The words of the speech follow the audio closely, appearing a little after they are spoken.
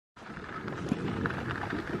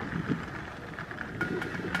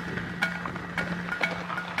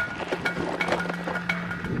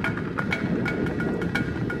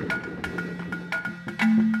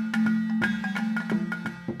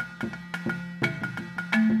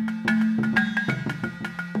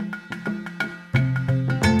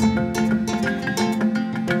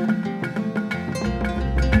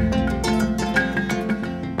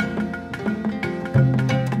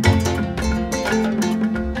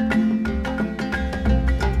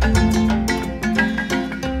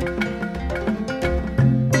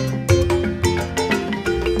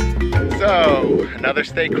another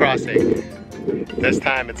state crossing. This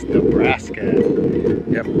time it's Nebraska.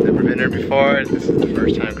 Yep, never been there before. This is the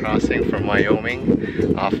first time crossing from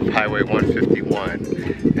Wyoming off of Highway 151.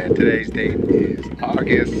 And today's date is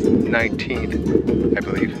August 19th, I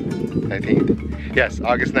believe. 19th? Yes,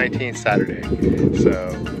 August 19th, Saturday. So,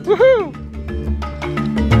 woohoo!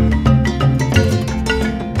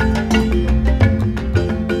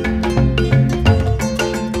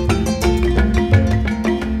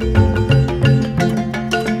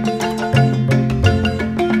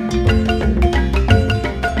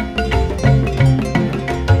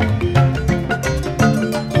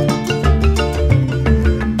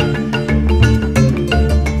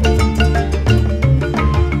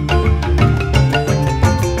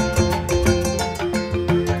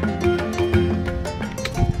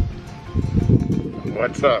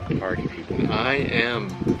 What's up, party people? I am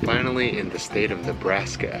finally in the state of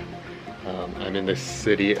Nebraska. I'm in the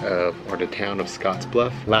city of, or the town of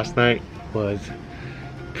Scottsbluff. Last night was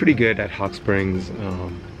pretty good at Hot Springs.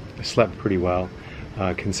 I slept pretty well,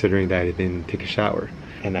 considering that I didn't take a shower.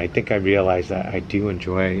 And I think I realized that I do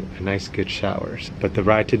enjoy a nice good showers. But the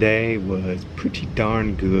ride today was pretty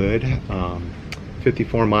darn good.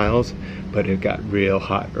 54 miles, but it got real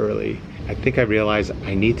hot early. I think I realized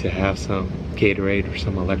I need to have some Gatorade or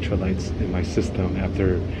some electrolytes in my system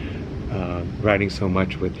after riding so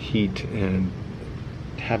much with heat, and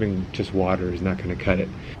having just water is not going to cut it.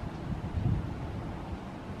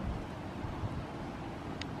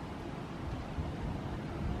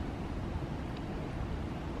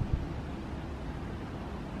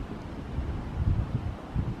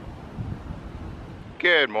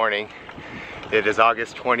 Good morning. It is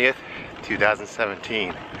August 20th,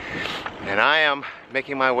 2017. And I am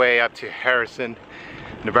making my way up to Harrison,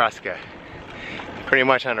 Nebraska. Pretty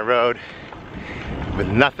much on the road with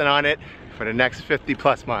nothing on it for the next 50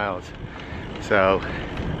 plus miles. So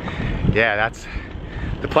yeah, that's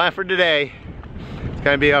the plan for today. It's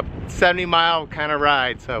gonna be a 70-mile kind of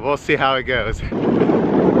ride, so we'll see how it goes.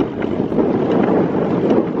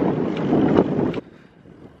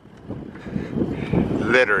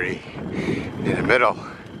 Literally in the middle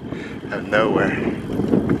of nowhere.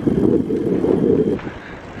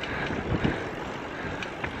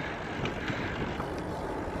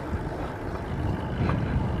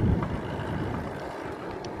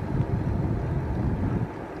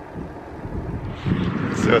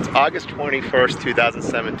 So it's August 21st,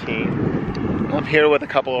 2017. I'm here with a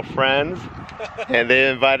couple of friends, and they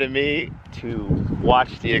invited me to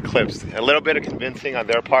watch the eclipse. A little bit of convincing on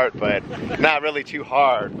their part, but not really too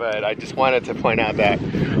hard. But I just wanted to point out that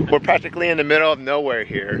we're practically in the middle of nowhere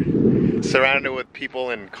here, surrounded with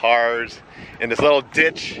people and cars in this little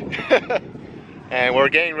ditch. And we're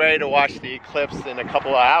getting ready to watch the eclipse in a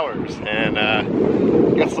couple of hours.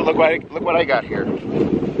 And guess look what I got here.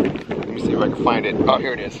 Let me see if I can find it. Oh,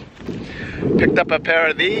 here it is. Picked up a pair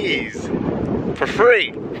of these for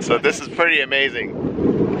free. So this is pretty amazing.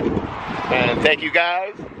 And thank you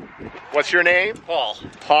guys. What's your name? Paul.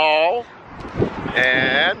 Paul.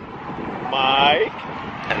 And Mike.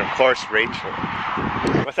 And of course, Rachel.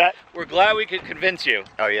 What's that? We're glad we could convince you.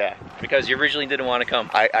 Oh yeah. Because you originally didn't want to come.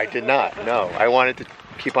 I did not, no. I wanted to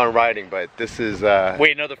keep on riding, but this is...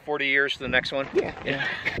 Wait another 40 years to the next one? Yeah.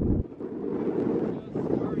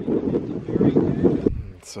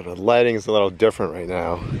 So the lighting is a little different right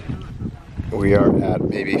now. We are at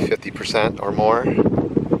maybe 50% or more.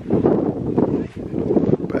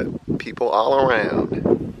 But people all around.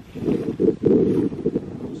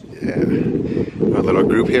 Yeah, our little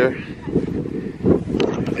group here.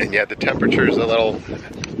 And yeah, the temperature is a little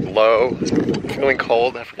low. Feeling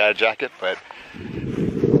cold, I forgot a jacket, but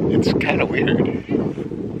it's kind of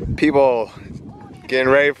weird. People getting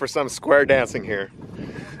ready for some square dancing here.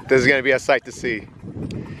 This is gonna be a sight to see.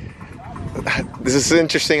 This is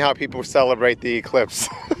interesting how people celebrate the eclipse.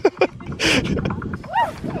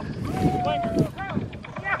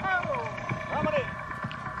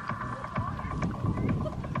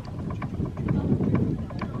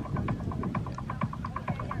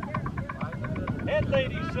 Head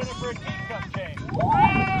ladies set up for a teacup change.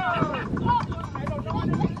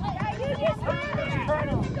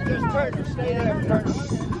 Just turn her. Stay there. Turn her.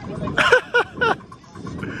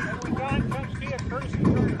 John comes to you first.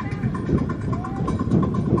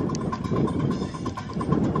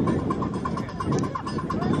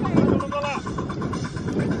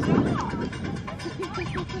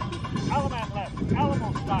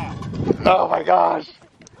 Alamo style. Oh my gosh.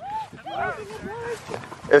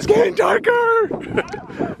 It's getting darker.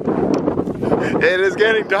 It is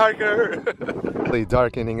getting darker. Really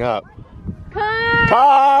darkening up.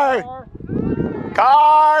 Car!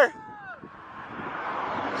 Car!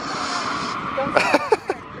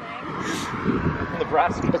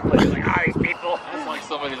 Nebraska. Like, ah, these people. That's like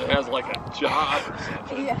somebody that has like a job or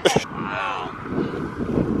something. Yeah. Wow.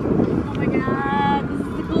 Oh my god, this is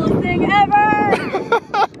the coolest thing ever!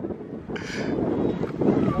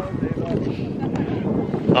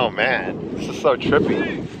 Oh man, this is so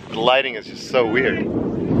trippy. The lighting is just so weird. Go to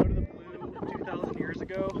the blue 2,000 years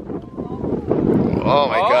ago. Oh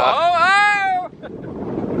my god. Oh,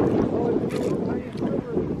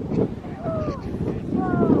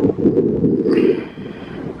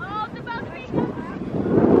 Oh, it's about to be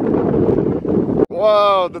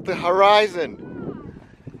Whoa, the horizon.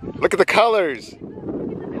 Look at the colors. Oh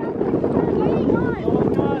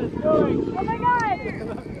my god!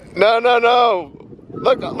 No, no, no.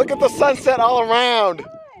 Look at the sunset all around.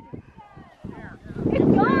 It's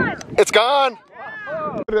gone! It's gone.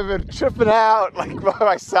 I would have been tripping out like by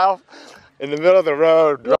myself in the middle of the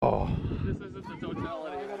road. Oh. This isn't the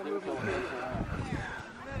totality.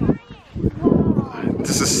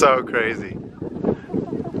 This is so crazy.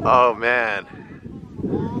 Oh man.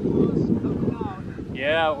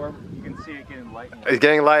 Yeah, you can see it getting light. It's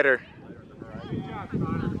getting lighter.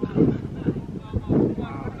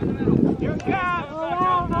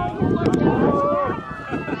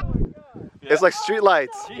 It's like street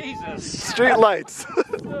lights. Jesus. Street lights.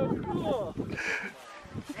 So cool.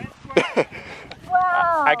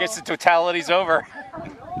 Wow! I guess the totality's over.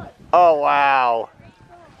 Oh wow.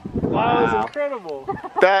 Wow, that's incredible.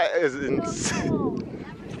 That is insane.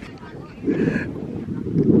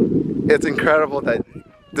 It's incredible that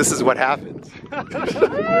this is what happens.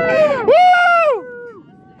 Woo!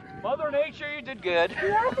 Mother Nature, you did good.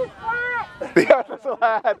 The earth is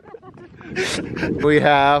flat. We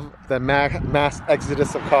have the mass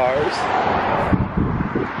exodus of cars.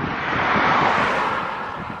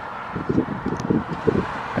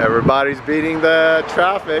 Everybody's beating the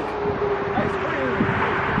traffic.